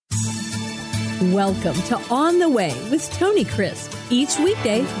Welcome to On the Way with Tony Crisp. Each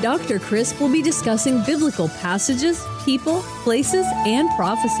weekday, Dr. Crisp will be discussing biblical passages, people, places, and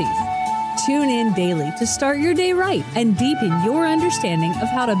prophecies. Tune in daily to start your day right and deepen your understanding of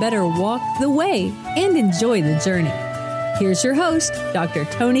how to better walk the way and enjoy the journey. Here's your host, Dr.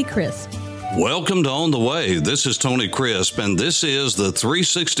 Tony Crisp. Welcome to On the Way. This is Tony Crisp, and this is the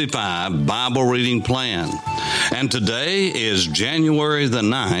 365 Bible Reading Plan. And today is January the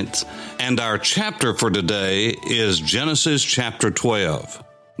 9th, and our chapter for today is Genesis chapter 12.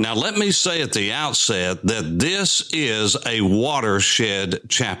 Now, let me say at the outset that this is a watershed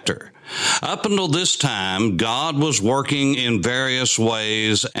chapter. Up until this time, God was working in various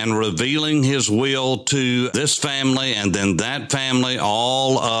ways and revealing His will to this family and then that family,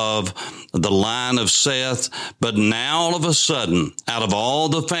 all of the line of Seth. But now, all of a sudden, out of all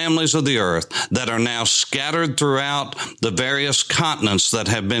the families of the earth that are now scattered throughout the various continents that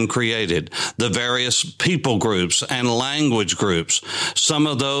have been created, the various people groups and language groups, some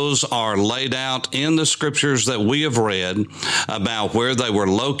of those are laid out in the scriptures that we have read about where they were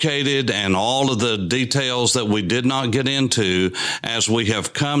located and all of the details that we did not get into as we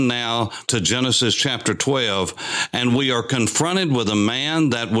have come now to Genesis chapter 12, and we are confronted with a man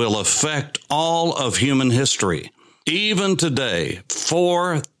that will affect all of human history. Even today,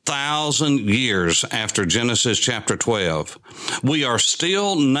 4,000 years after Genesis chapter 12, we are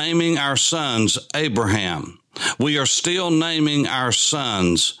still naming our sons Abraham. We are still naming our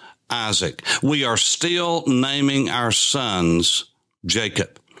sons Isaac. We are still naming our sons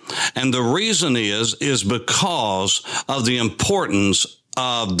Jacob. And the reason is because of the importance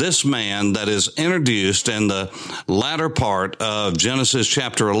of this man that is introduced in the latter part of Genesis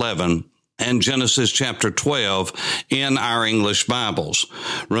chapter 11 and Genesis chapter 12 in our English Bibles.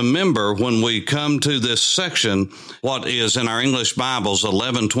 Remember, when we come to this section, what is in our English Bibles,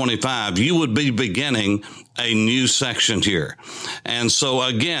 11:25, you would be beginning a new section here. And so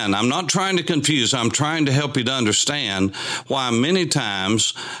again, I'm not trying to confuse, I'm trying to help you to understand why many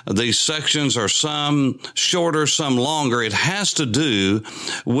times these sections are some shorter, some longer. It has to do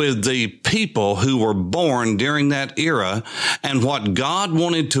with the people who were born during that era and what God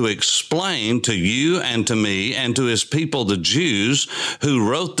wanted to explain to you and to me and to His people, the Jews, who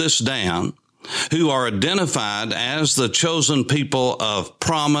wrote this down, who are identified as the chosen people of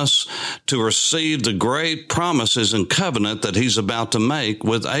promise to receive the great promises and covenant that He's about to make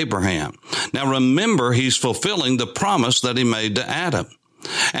with Abraham. Now remember, He's fulfilling the promise that He made to Adam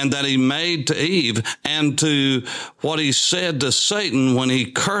and that He made to Eve and to what He said to Satan when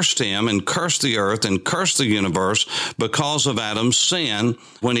He cursed him and cursed the earth and cursed the universe because of Adam's sin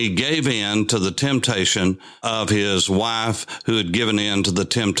when he gave in to the temptation of his wife who had given in to the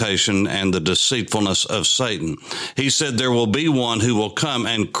temptation and the deceitfulness of Satan. He said there will be one who will come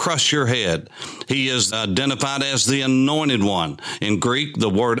and crush your head. He is identified as the anointed one. In Greek, the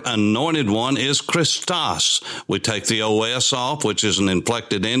word anointed one is Christos. We take the OS off, which is an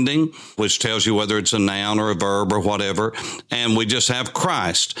inflected ending, which tells you whether it's a noun or a verb or whatever, and we just have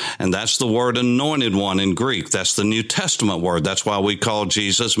Christ, and that's the word anointed one in Greek. That's the New Testament word. That's why we call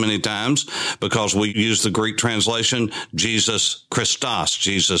Jesus many times, because we use the Greek translation, Jesus Christos,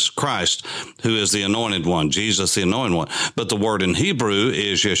 Jesus Christ, who is the anointed one, Jesus the anointed one. But the word in Hebrew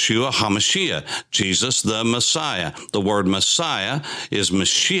is Yeshua HaMashiach, Jesus the Messiah. The word Messiah is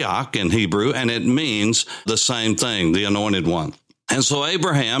Mashiach in Hebrew, and it means the same thing, the anointed one. And so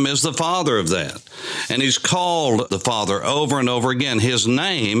Abraham is the father of that. And he's called the father over and over again. His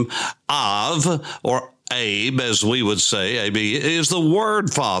name, Av, or Abe, as we would say, A-B, is the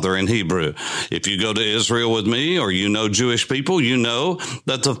word father in Hebrew. If you go to Israel with me or you know Jewish people, you know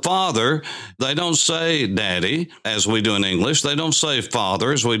that the father, they don't say daddy as we do in English. They don't say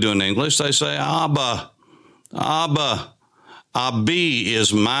father as we do in English. They say Abba, Abba. Abi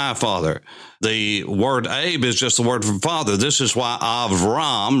is my father. The word Abe is just the word for father. This is why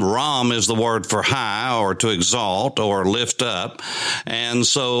Avram, Ram is the word for high or to exalt or lift up. And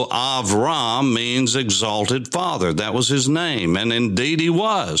so Avram means exalted father. That was his name. And indeed he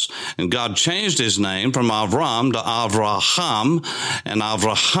was. And God changed his name from Avram to Avraham. And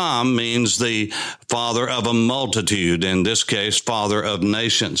Avraham means the father of a multitude. In this case, father of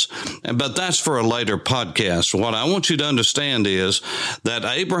nations. But that's for a later podcast. What I want you to understand is that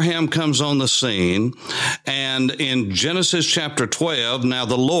Abraham comes on the scene, and in Genesis chapter 12, now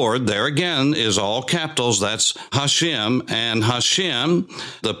the Lord, there again is all capitals, that's Hashem, and Hashem,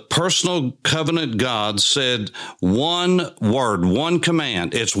 the personal covenant God, said one word, one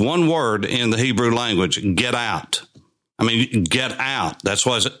command. It's one word in the Hebrew language, get out. I mean, get out. That's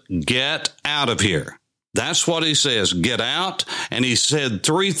why it's get out of here. That's what he says, get out. And he said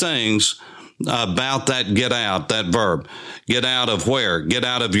three things about that get out, that verb. Get out of where? Get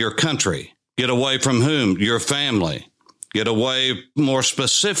out of your country. Get away from whom? Your family. Get away more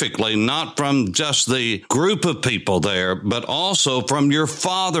specifically, not from just the group of people there, but also from your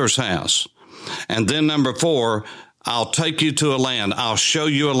father's house. And then number 4, I'll take you to a land. I'll show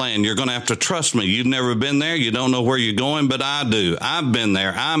you a land. You're going to have to trust me. You've never been there. You don't know where you're going, but I do. I've been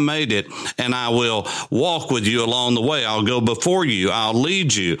there. I made it, and I will walk with you along the way. I'll go before you. I'll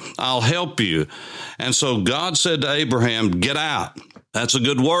lead you. I'll help you. And so God said to Abraham, get out. That's a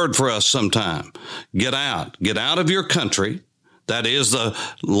good word for us sometime. Get out. Get out of your country. That is the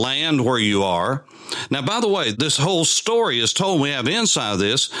land where you are. Now, by the way, this whole story is told, we have inside of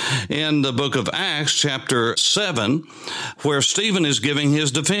this in the book of Acts, chapter 7, where Stephen is giving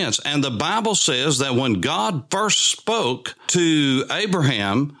his defense. And the Bible says that when God first spoke to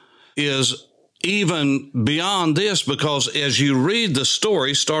Abraham is even beyond this, because as you read the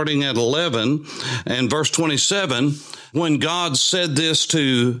story, starting at 11 and verse 27, when God said this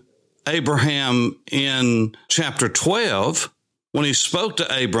to Abraham in chapter 12, when he spoke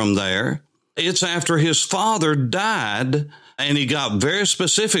to Abram there, it's after his father died, and he got very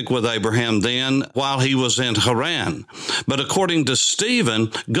specific with Abraham then while he was in Haran. But according to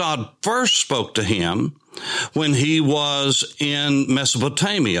Stephen, God first spoke to him when he was in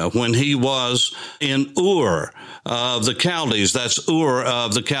Mesopotamia, when he was in Ur of the Chaldees. That's Ur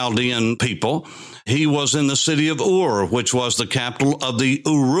of the Chaldean people. He was in the city of Ur, which was the capital of the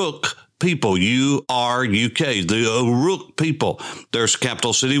Uruk people, U-R-U-K, the Uruk people. Their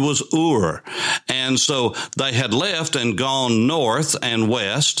capital city was Ur. And so they had left and gone north and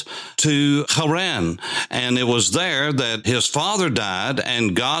west to Haran. And it was there that his father died,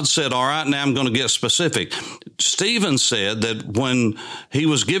 and God said, all right, now I'm going to get specific. Stephen said that when he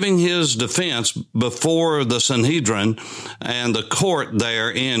was giving his defense before the Sanhedrin and the court there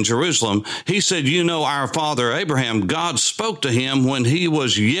in Jerusalem, he said, you know, our father Abraham, God spoke to him when he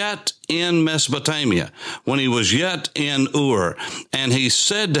was yet in Mesopotamia, when he was yet in Ur, and he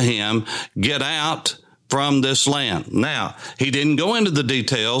said to him, get out from this land. Now, he didn't go into the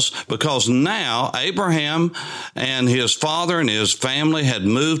details because now Abraham and his father and his family had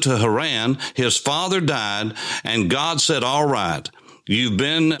moved to Haran. His father died, and God said, all right, you've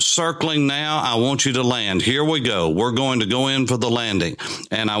been circling now. I want you to land. Here we go. We're going to go in for the landing.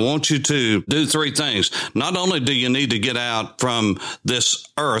 And I want you to do 3 things. Not only do you need to get out from this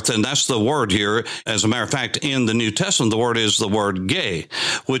earth, and that's the word here. As a matter of fact, in the New Testament, the word is the word gay,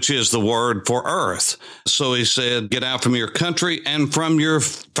 which is the word for earth. So he said, get out from your country and from your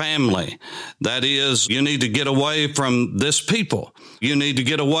family. That is, you need to get away from this people. You need to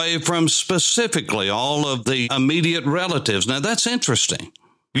get away from specifically all of the immediate relatives. Now, that's interesting.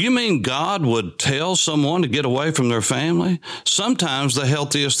 You mean God would tell someone to get away from their family? Sometimes the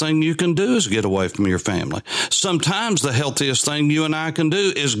healthiest thing you can do is get away from your family. Sometimes the healthiest thing you and I can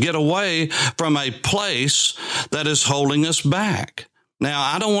do is get away from a place that is holding us back. Now,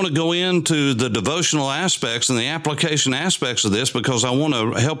 I don't want to go into the devotional aspects and the application aspects of this because I want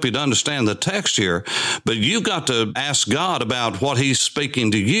to help you to understand the text here, but you've got to ask God about what he's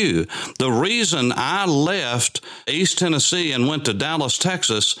speaking to you. The reason I left East Tennessee and went to Dallas,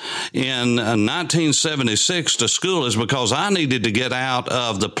 Texas in 1976 to school is because I needed to get out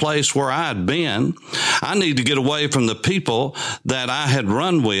of the place where I had been. I needed to get away from the people that I had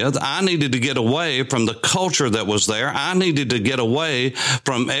run with. I needed to get away from the culture that was there. I needed to get away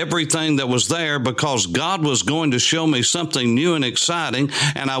from everything that was there because God was going to show me something new and exciting,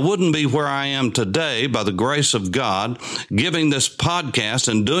 and I wouldn't be where I am today by the grace of God, giving this podcast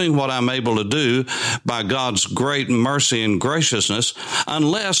and doing what I'm able to do by God's great mercy and graciousness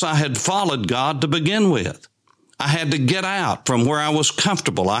unless I had followed God to begin with. I had to get out from where I was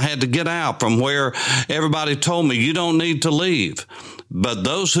comfortable. I had to get out from where everybody told me, you don't need to leave. But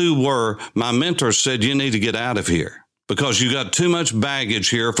those who were my mentors said, you need to get out of here because you got too much baggage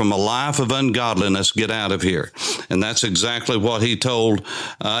here from a life of ungodliness. Get out of here. And that's exactly what he told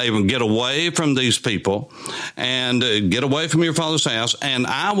Abram. Get away from these people and get away from your father's house, and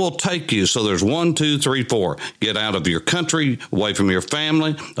I will take you. So there's 1, 2, 3, 4. Get out of your country, away from your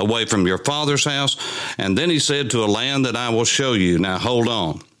family, away from your father's house. And then he said, to a land that I will show you. Now, hold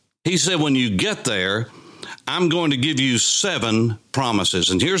on. He said, when you get there, I'm going to give you 7 promises.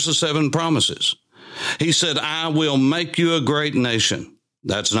 And here's the 7 promises. He said, I will make you a great nation.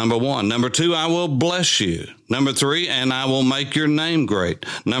 That's number 1. Number 2, I will bless you. Number 3, and I will make your name great.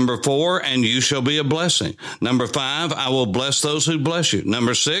 Number 4, and you shall be a blessing. Number 5, I will bless those who bless you.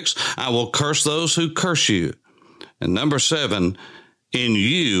 Number 6, I will curse those who curse you. And number 7, in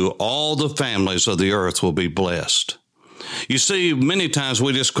you all the families of the earth will be blessed. You see, many times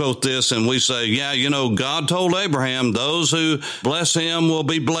we just quote this and we say, yeah, God told Abraham, those who bless him will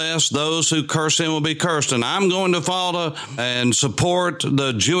be blessed, those who curse him will be cursed. And I'm going to follow and support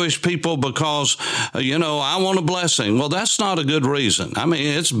the Jewish people because, I want a blessing. Well, that's not a good reason. I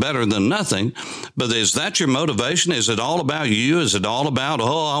mean, it's better than nothing. But is that your motivation? Is it all about you? Is it all about,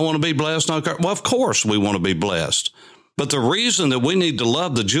 I want to be blessed, not cursed? Well, of course we want to be blessed. But the reason that we need to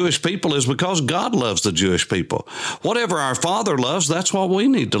love the Jewish people is because God loves the Jewish people. Whatever our Father loves, that's what we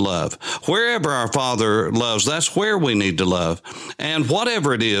need to love. Wherever our Father loves, that's where we need to love. And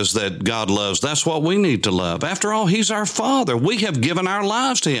whatever it is that God loves, that's what we need to love. After all, He's our Father. We have given our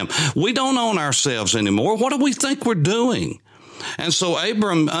lives to Him. We don't own ourselves anymore. What do we think we're doing? And so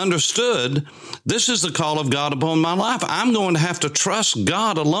Abram understood, this is the call of God upon my life. I'm going to have to trust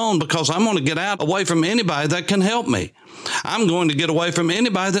God alone because I'm going to get out away from anybody that can help me. I'm going to get away from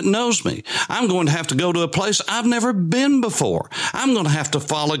anybody that knows me. I'm going to have to go to a place I've never been before. I'm going to have to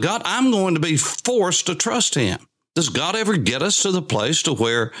follow God. I'm going to be forced to trust Him. Does God ever get us to the place to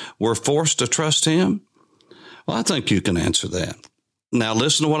where we're forced to trust Him? Well, I think you can answer that. Now,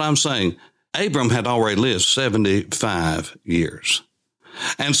 listen to what I'm saying. Abram had already lived 75 years.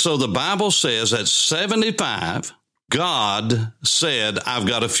 And so the Bible says at 75, God said, I've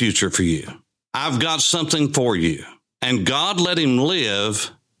got a future for you. I've got something for you. And God let him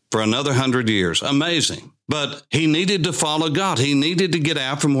live for another 100 years. Amazing. But he needed to follow God. He needed to get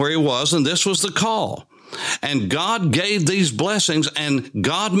out from where he was, and this was the call. And God gave these blessings, and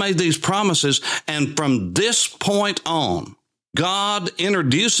God made these promises. And from this point on, God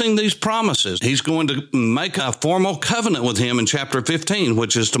introducing these promises, He's going to make a formal covenant with him in chapter 15,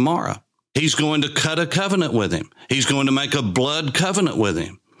 which is tomorrow. He's going to cut a covenant with him. He's going to make a blood covenant with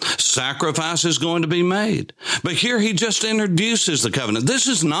him. Sacrifice is going to be made. But here He just introduces the covenant. This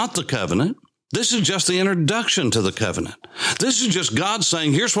is not the covenant. This is just the introduction to the covenant. This is just God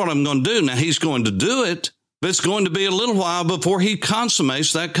saying, here's what I'm going to do. Now He's going to do it, but it's going to be a little while before He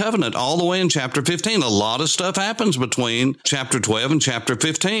consummates that covenant all the way in chapter 15. A lot of stuff happens between chapter 12 and chapter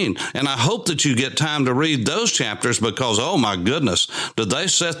 15. And I hope that you get time to read those chapters because, oh my goodness, did they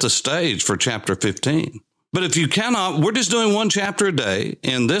set the stage for chapter 15. But if you cannot, we're just doing one chapter a day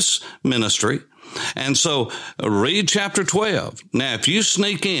in this ministry. And so read chapter 12. Now, if you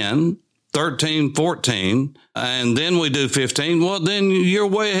sneak in 13, 14, and then we do 15, well, then you're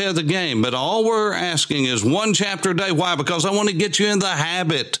way ahead of the game. But all we're asking is one chapter a day. Why? Because I want to get you in the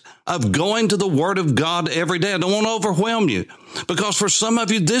habit of going to the Word of God every day. I don't want to overwhelm you. Because for some of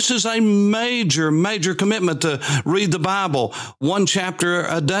you, this is a major, major commitment to read the Bible one chapter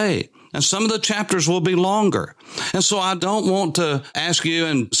a day. And some of the chapters will be longer. And so I don't want to ask you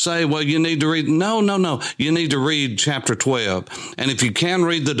and say, well, you need to read. No. You need to read chapter 12. And if you can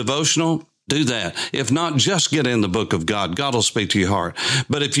read the devotional, do that. If not, just get in the book of God. God will speak to your heart.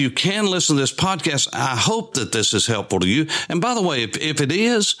 But if you can listen to this podcast, I hope that this is helpful to you. And by the way, if it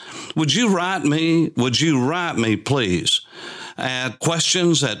is, would you write me, please? At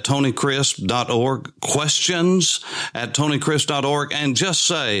questions@tonycrisp.org, questions@tonycrisp.org, and just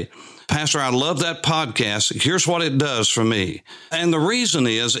say, Pastor, I love that podcast. Here's what it does for me. And the reason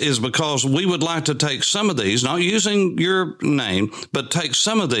is because we would like to take some of these, not using your name, but take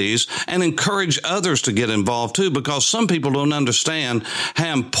some of these and encourage others to get involved too, because some people don't understand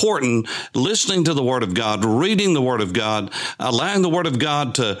how important listening to the Word of God, reading the Word of God, allowing the Word of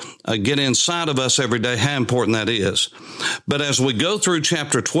God to get inside of us every day, how important that is. But as we go through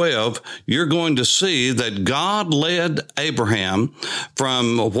chapter 12, you're going to see that God led Abraham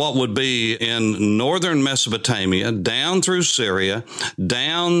from what would be in northern Mesopotamia, down through Syria,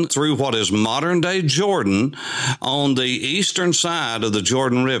 down through what is modern-day Jordan, on the eastern side of the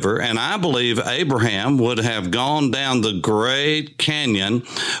Jordan River. And I believe Abraham would have gone down the Great Canyon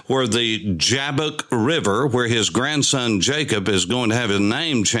where the Jabbok River, where his grandson Jacob is going to have his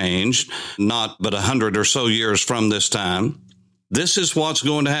name changed, not but 100 or so years from this time. This is what's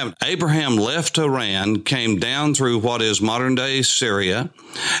going to happen. Abraham left Haran, came down through what is modern-day Syria,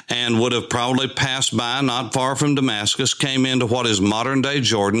 and would have probably passed by not far from Damascus, came into what is modern-day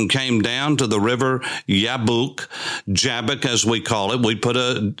Jordan, came down to the river Jabbok as we call it. We put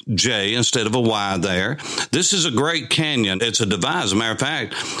a J instead of a Y there. This is a great canyon. It's a divide. As a matter of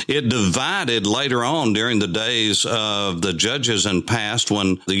fact, it divided later on during the days of the judges and past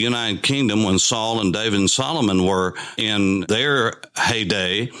when the United Kingdom, when Saul and David and Solomon were in their later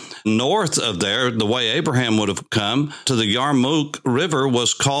heyday, north of there, the way Abraham would have come to the Yarmouk River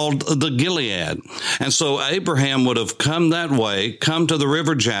was called the Gilead. And so Abraham would have come that way, come to the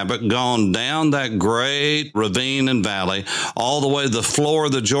River Jabbok, gone down that great ravine and valley, all the way to the floor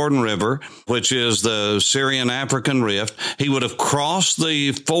of the Jordan River, which is the Syrian-African Rift. He would have crossed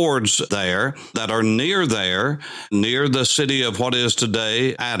the fords there that are near the city of what is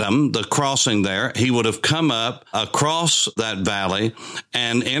today Adam, the crossing there. He would have come up across that valley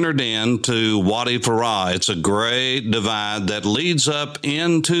and entered into Wadi Farah. It's a great divide that leads up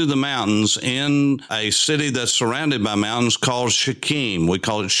into the mountains in a city that's surrounded by mountains called Shechem. We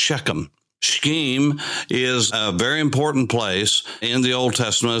call it Shechem. Shechem is a very important place in the Old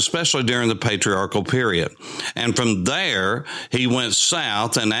Testament, especially during the patriarchal period. And from there, he went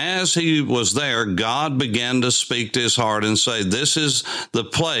south, and as he was there, God began to speak to his heart and say, this is the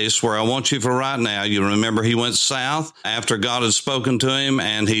place where I want you for right now. You remember he went south after God had spoken to him,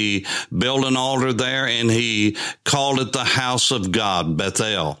 and he built an altar there, and he called it the house of God,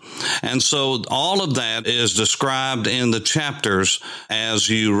 Bethel. And so all of that is described in the chapters as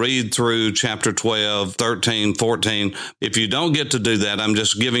you read through chapter 12, 13, 14. If you don't get to do that, I'm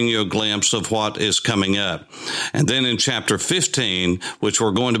just giving you a glimpse of what is coming up. And then in chapter 15, which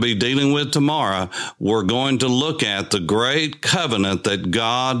we're going to be dealing with tomorrow, we're going to look at the great covenant that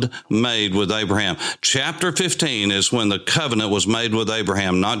God made with Abraham. Chapter 15 is when the covenant was made with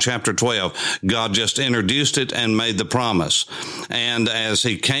Abraham, not chapter 12. God just introduced it and made the promise. And as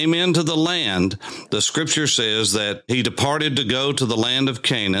he came into the land, the scripture says that he departed to go to the land of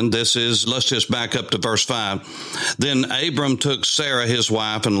Canaan. Let's just back up to verse 5. Then Abram took Sarah, his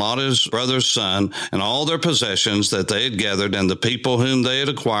wife, and Lot, his brother's son, and all their possessions that they had gathered, and the people whom they had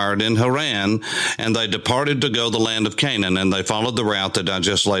acquired in Haran, and they departed to go to the land of Canaan, and they followed the route that I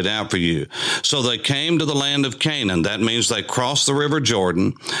just laid out for you. So they came to the land of Canaan. That means they crossed the river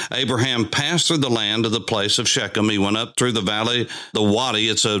Jordan. Abraham passed through the land to the place of Shechem. He went up through the valley, the Wadi.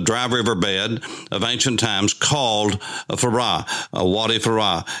 It's a dry river bed of ancient times called Farah, Wadi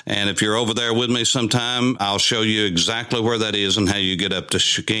Farah. And if you're over there with me sometime, I'll show you exactly where that is and how you get up to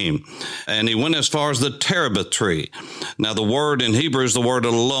Shechem. And he went as far as the terebinth tree. Now, the word in Hebrew is the word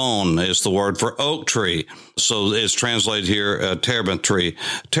alone, is the word for oak tree. So it's translated here, terebinth tree.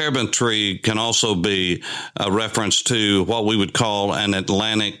 Terebinth tree can also be a reference to what we would call an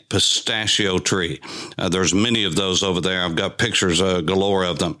Atlantic pistachio tree. There's many of those over there. I've got pictures galore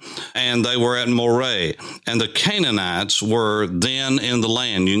of them. And they were at Moreh. And the Canaanites were then in the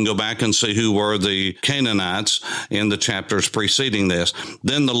land. You can go back and see who were the Canaanites in the chapters preceding this.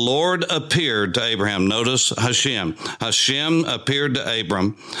 Then the Lord appeared to Abraham. Notice Hashem. Hashem appeared to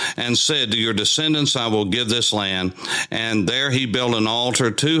Abram and said, to your descendants I will give this land. And there he built an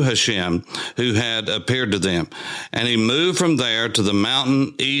altar to Hashem, who had appeared to them. And he moved from there to the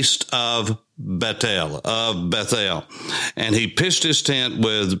mountain east of Bethel. And he pitched his tent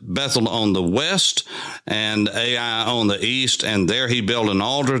with Bethel on the west and Ai on the east, and there he built an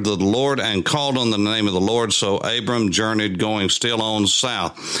altar to the Lord and called on the name of the Lord. So Abram journeyed, going still on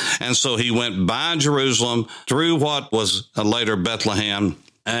south. And so he went by Jerusalem through what was later Bethlehem.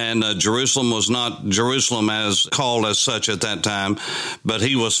 And Jerusalem was not Jerusalem as called as such at that time, but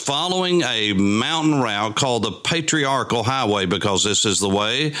he was following a mountain route called the Patriarchal Highway, because this is the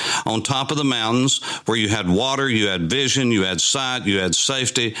way on top of the mountains where you had water, you had vision, you had sight, you had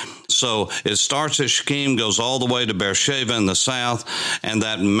safety. So it starts at Shechem, goes all the way to Beersheba in the south, and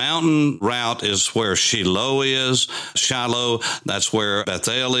that mountain route is where Shiloh is. Shiloh, that's where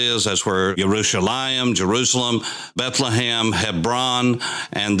Bethel is, that's where Jerusalem, Bethlehem, Hebron,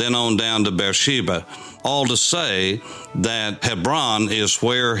 and then on down to Beersheba. All to say that Hebron is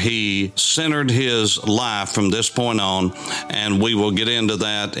where he centered his life from this point on, and we will get into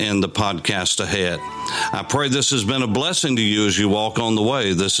that in the podcast ahead. I pray this has been a blessing to you as you walk on the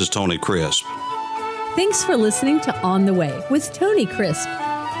way. This is Tony Crisp. Thanks for listening to On the Way with Tony Crisp.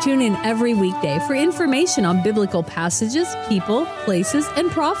 Tune in every weekday for information on biblical passages, people, places, and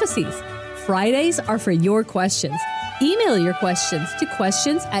prophecies. Fridays are for your questions. Email your questions to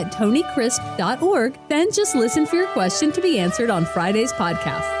questions@tonycrisp.org. Then just listen for your question to be answered on Friday's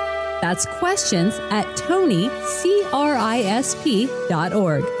podcast. That's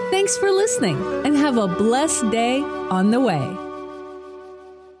questions@tonycrisp.org. Thanks for listening and have a blessed day on the way.